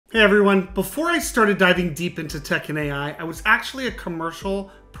Hey everyone, before I started diving deep into tech and AI, I was actually a commercial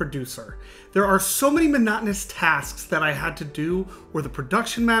producer. There are so many monotonous tasks that I had to do or the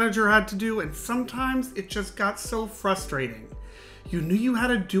production manager had to do, and sometimes it just got so frustrating. You knew you had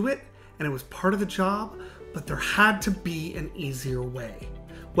to do it and it was part of the job, but there had to be an easier way.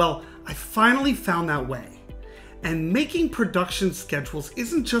 Well, I finally found that way. And making production schedules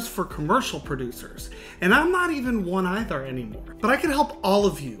isn't just for commercial producers, and I'm not even one either anymore. But I can help all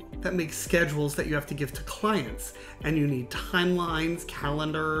of you that make schedules that you have to give to clients, and you need timelines,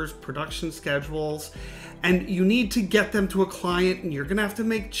 calendars, production schedules, and you need to get them to a client, and you're gonna have to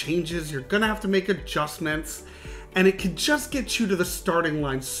make changes, you're gonna have to make adjustments, and it could just get you to the starting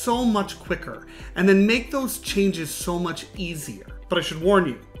line so much quicker, and then make those changes so much easier. But I should warn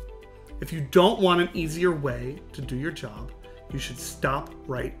you, if you don't want an easier way to do your job, you should stop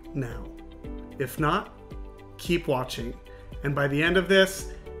right now. If not, keep watching. And by the end of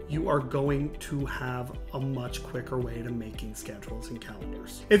this, you are going to have a much quicker way to making schedules and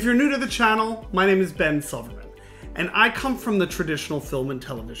calendars. If you're new to the channel, my name is Ben Silverman, and I come from the traditional film and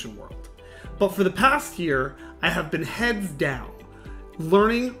television world. But for the past year, I have been heads down,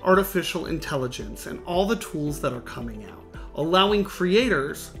 learning artificial intelligence and all the tools that are coming out, allowing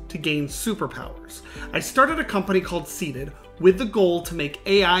creators to gain superpowers. I started a company called Seated with the goal to make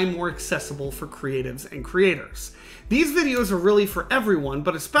AI more accessible for creatives and creators. These videos are really for everyone,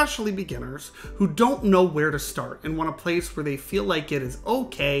 but especially beginners who don't know where to start and want a place where they feel like it is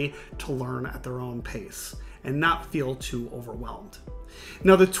okay to learn at their own pace and not feel too overwhelmed.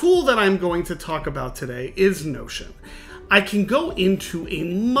 Now, the tool that I'm going to talk about today is Notion. I can go into a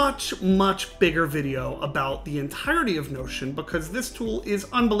much bigger video about the entirety of Notion because this tool is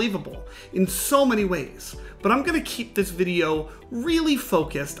unbelievable in so many ways. But I'm going to keep this video really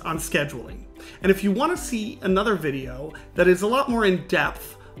focused on scheduling. And if you want to see another video that is a lot more in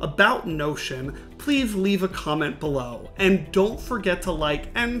depth about Notion, please leave a comment below. And don't forget to like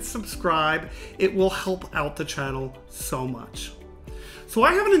and subscribe. It will help out the channel so much. So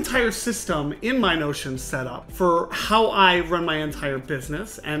I have an entire system in my Notion set up for how I run my entire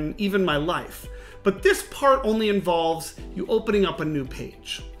business and even my life. But this part only involves you opening up a new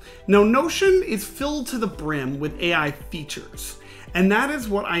page. Now, Notion is filled to the brim with AI features, and that is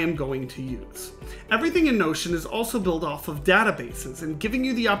what I am going to use. Everything in Notion is also built off of databases and giving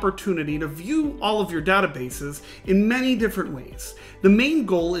you the opportunity to view all of your databases in many different ways. The main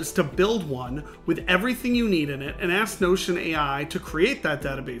goal is to build one with everything you need in it and ask Notion AI to create that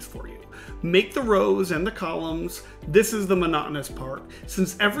database for you. Make the rows and the columns. This is the monotonous part.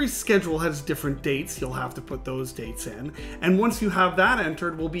 Since every schedule has different dates, you'll have to put those dates in. And once you have that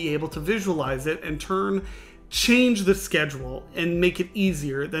entered, we'll be able to visualize it and change the schedule and make it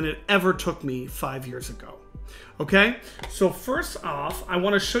easier than it ever took me 5 years ago. Okay, so first off, I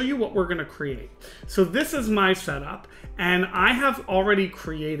want to show you what we're going to create. So this is my setup, and I have already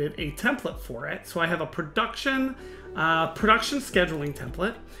created a template for it. So I have a production scheduling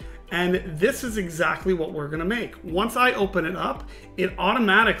template, and this is exactly what we're going to make. Once I open it up, it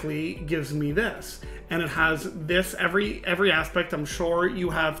automatically gives me this. And it has this, every aspect. I'm sure you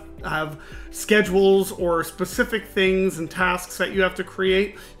have schedules or specific things and tasks that you have to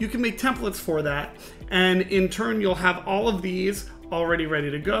create. You can make templates for that. And in turn, you'll have all of these already ready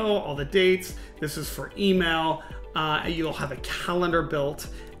to go, all the dates. This is for email. You'll have a calendar built.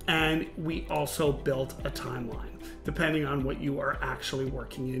 And we also built a timeline. Depending on what you are actually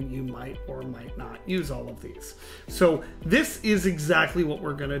working in, you might or might not use all of these. So this is exactly what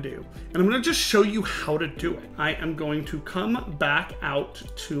we're gonna do. And I'm gonna just show you how to do it. I am going to come back out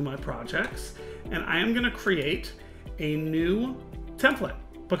to my projects, and I am gonna create a new template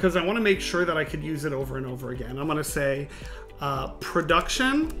because I wanna make sure that I could use it over and over again. I'm gonna say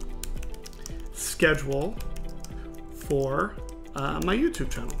production schedule for my YouTube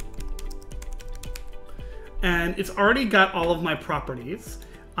channel. And it's already got all of my properties.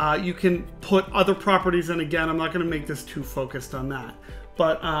 You can put other properties in. Again, I'm not going to make this too focused on that.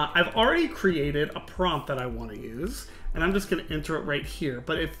 But I've already created a prompt that I want to use, and I'm just going to enter it right here.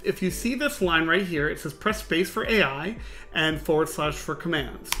 But if you see this line right here, it says press space for AI and / for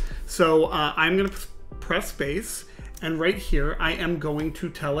commands. So I'm going to press space, and right here I am going to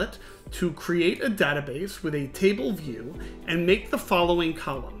tell it to create a database with a table view and make the following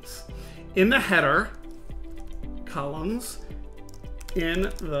columns. In the header, columns in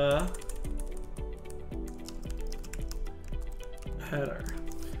the header.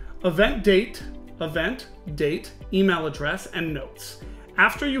 Event date, email address, and notes.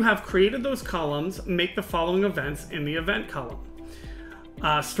 After you have created those columns, make the following events in the event column.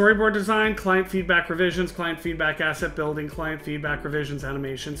 Storyboard design, client feedback revisions, client feedback asset building, client feedback revisions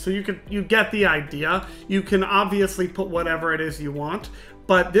animation. So you get the idea. You can obviously put whatever it is you want,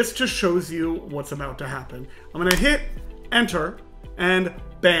 but this just shows you what's about to happen. I'm gonna hit enter and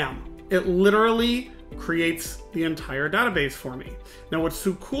bam, it literally creates the entire database for me. Now what's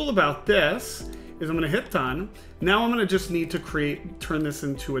so cool about this is I'm gonna hit done. Now I'm gonna just need to turn this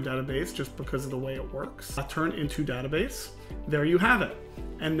into a database just because of the way it works. Turn into database. There you have it.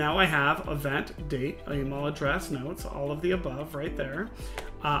 And now I have event, date, email address, notes, all of the above right there.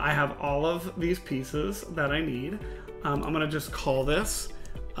 I have all of these pieces that I need. I'm gonna just call this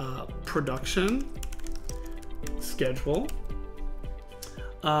production schedule.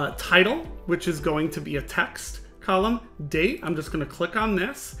 Title, which is going to be a text column. Date, I'm just gonna click on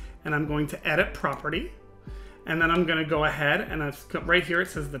this and I'm going to edit property. And then I'm gonna go ahead and right here it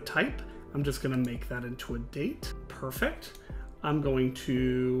says the type. I'm just gonna make that into a date. Perfect. I'm going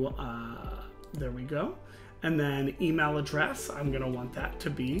to, there we go. And then email address, I'm gonna want that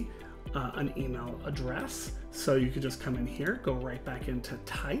to be an email address. So you could just come in here, go right back into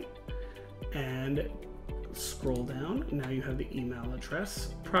type and scroll down. Now you have the email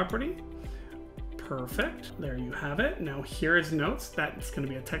address property. Perfect, there you have it. Now here is notes, that's gonna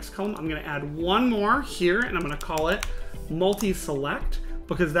be a text column. I'm gonna add one more here and I'm gonna call it multi-select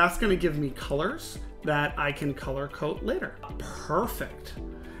because that's gonna give me colors that I can color code later. Perfect.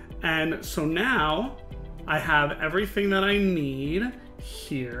 And so now I have everything that I need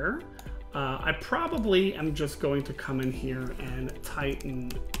here. I probably am just going to come in here and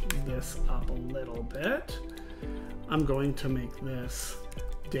tighten this up a little bit. I'm going to make this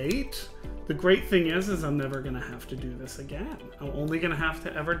date. The great thing is I'm never gonna have to do this again. I'm only gonna have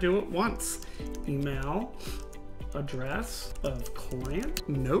to ever do it once. Email address of client,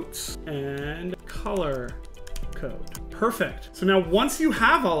 notes, and color code. Perfect. So now once you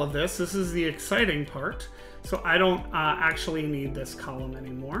have all of this, this is the exciting part. So I don't actually need this column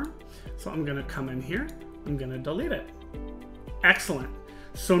anymore. So I'm gonna come in here, I'm gonna delete it. Excellent.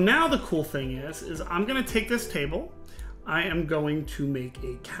 So now the cool thing is I'm gonna take this table, I am going to make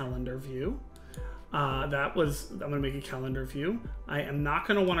a calendar view. I'm gonna make a calendar view. I am not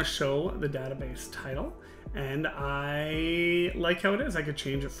gonna wanna show the database title. And I like how it is. I could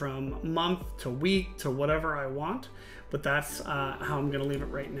change it from month to week to whatever I want, but that's how I'm gonna leave it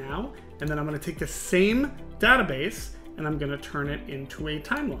right now. And then I'm gonna take the same database and I'm gonna turn it into a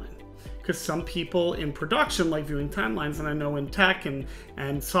timeline. Because some people in production like viewing timelines, and I know in tech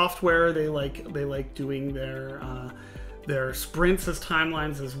and software, they like doing their sprints as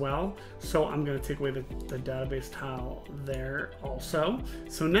timelines as well. So I'm gonna take away the database tile there also.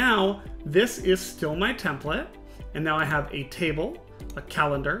 So now this is still my template. And now I have a table, a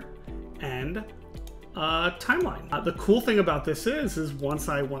calendar, and a timeline. The cool thing about this is once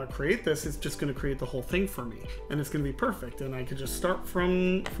I wanna create this, it's just gonna create the whole thing for me. And it's gonna be perfect. And I could just start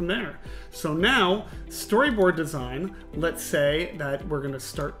from there. So now storyboard design, let's say that we're gonna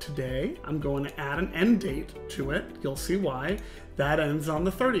start today. I'm going to add an end date to it. You'll see why. That ends on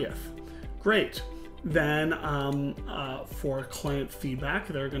the 30th. Great. Then for client feedback,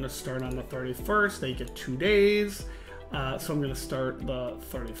 they're gonna start on the 31st. They get 2 days. So I'm gonna start the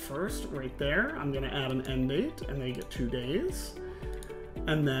 31st right there. I'm gonna add an end date and they get 2 days.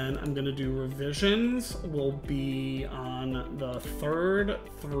 And then I'm gonna do revisions will be on the 3rd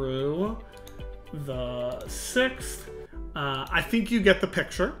through the 6th. I think you get the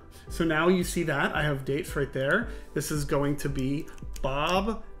picture. So now you see that I have dates right there. This is going to be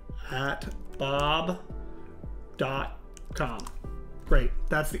bob@bob.com. Great,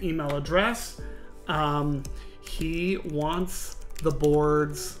 that's the email address. He wants the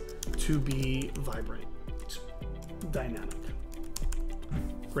boards to be vibrant, dynamic.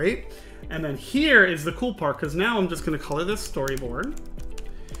 Great. And then here is the cool part, because now I'm just going to color this storyboard.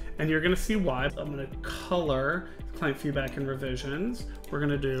 And you're going to see why. I'm going to color client feedback and revisions. We're going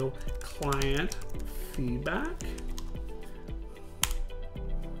to do client feedback.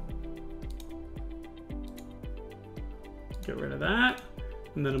 Get rid of that.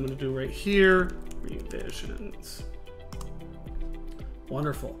 And then I'm going to do right here, revisions.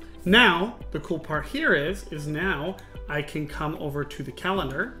 Wonderful. Now, the cool part here is now I can come over to the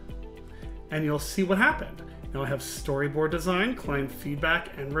calendar and you'll see what happened. Now I have storyboard design, client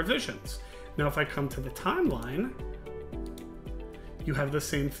feedback, and revisions. Now if I come to the timeline, you have the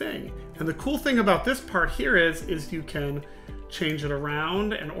same thing. And the cool thing about this part here is you can change it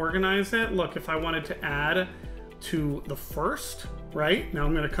around and organize it. Look, if I wanted to add to the 1st, right? Now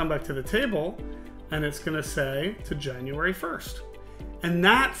I'm gonna come back to the table and it's gonna say to January 1st. And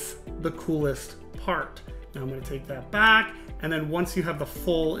that's the coolest part. Now I'm gonna take that back And then once you have the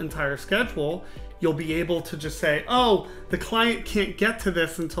full entire schedule, you'll be able to just say, oh, the client can't get to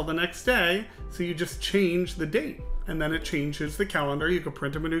this until the next day. So you just change the date, and then it changes the calendar. You can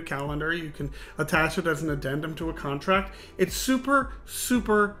print them a new calendar. You can attach it as an addendum to a contract. It's super,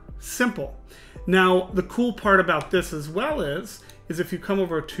 super simple. Now, the cool part about this as well is if you come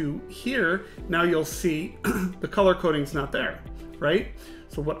over to here, now you'll see the color coding's not there, right?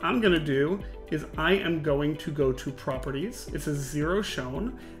 So what I'm gonna do is I am going to go to properties. It says 0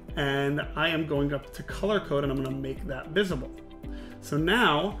 shown, and I am going up to color code, and I'm gonna make that visible. So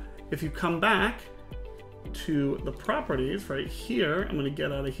now, if you come back to the properties right here, I'm gonna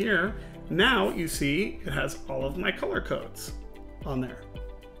get out of here. Now you see it has all of my color codes on there.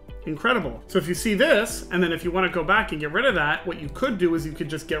 Incredible. So if you see this, and then if you want to go back and get rid of that, what you could do is you could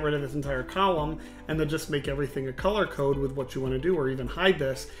just get rid of this entire column and then just make everything a color code with what you want to do, or even hide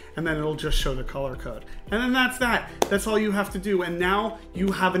this, and then it'll just show the color code. And then that's that. That's all you have to do. And now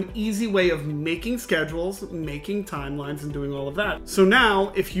you have an easy way of making schedules, making timelines, and doing all of that. So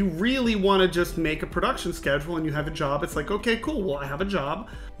now if you really want to just make a production schedule and you have a job, it's like, okay, cool, well, I have a job.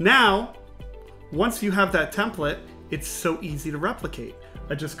 Now, once you have that template, it's so easy to replicate.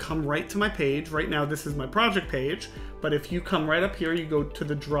 I just come right to my page. Right now, this is my project page, but if you come right up here, you go to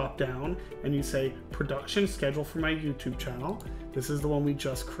the drop down and you say production schedule for my YouTube channel. This is the one we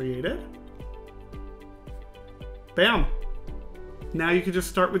just created. Bam. Now you can just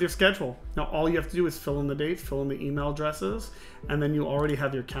start with your schedule. Now all you have to do is fill in the dates, fill in the email addresses, and then you already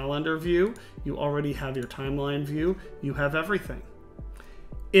have your calendar view. You already have your timeline view. You have everything.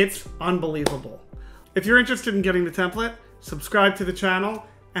 It's unbelievable. If you're interested in getting the template, subscribe to the channel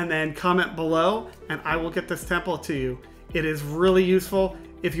and then comment below, and I will get this template to you. It is really useful.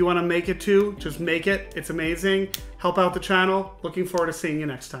 If you want to make it too, just make it. It's amazing. Help out the channel. Looking forward to seeing you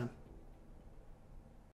next time.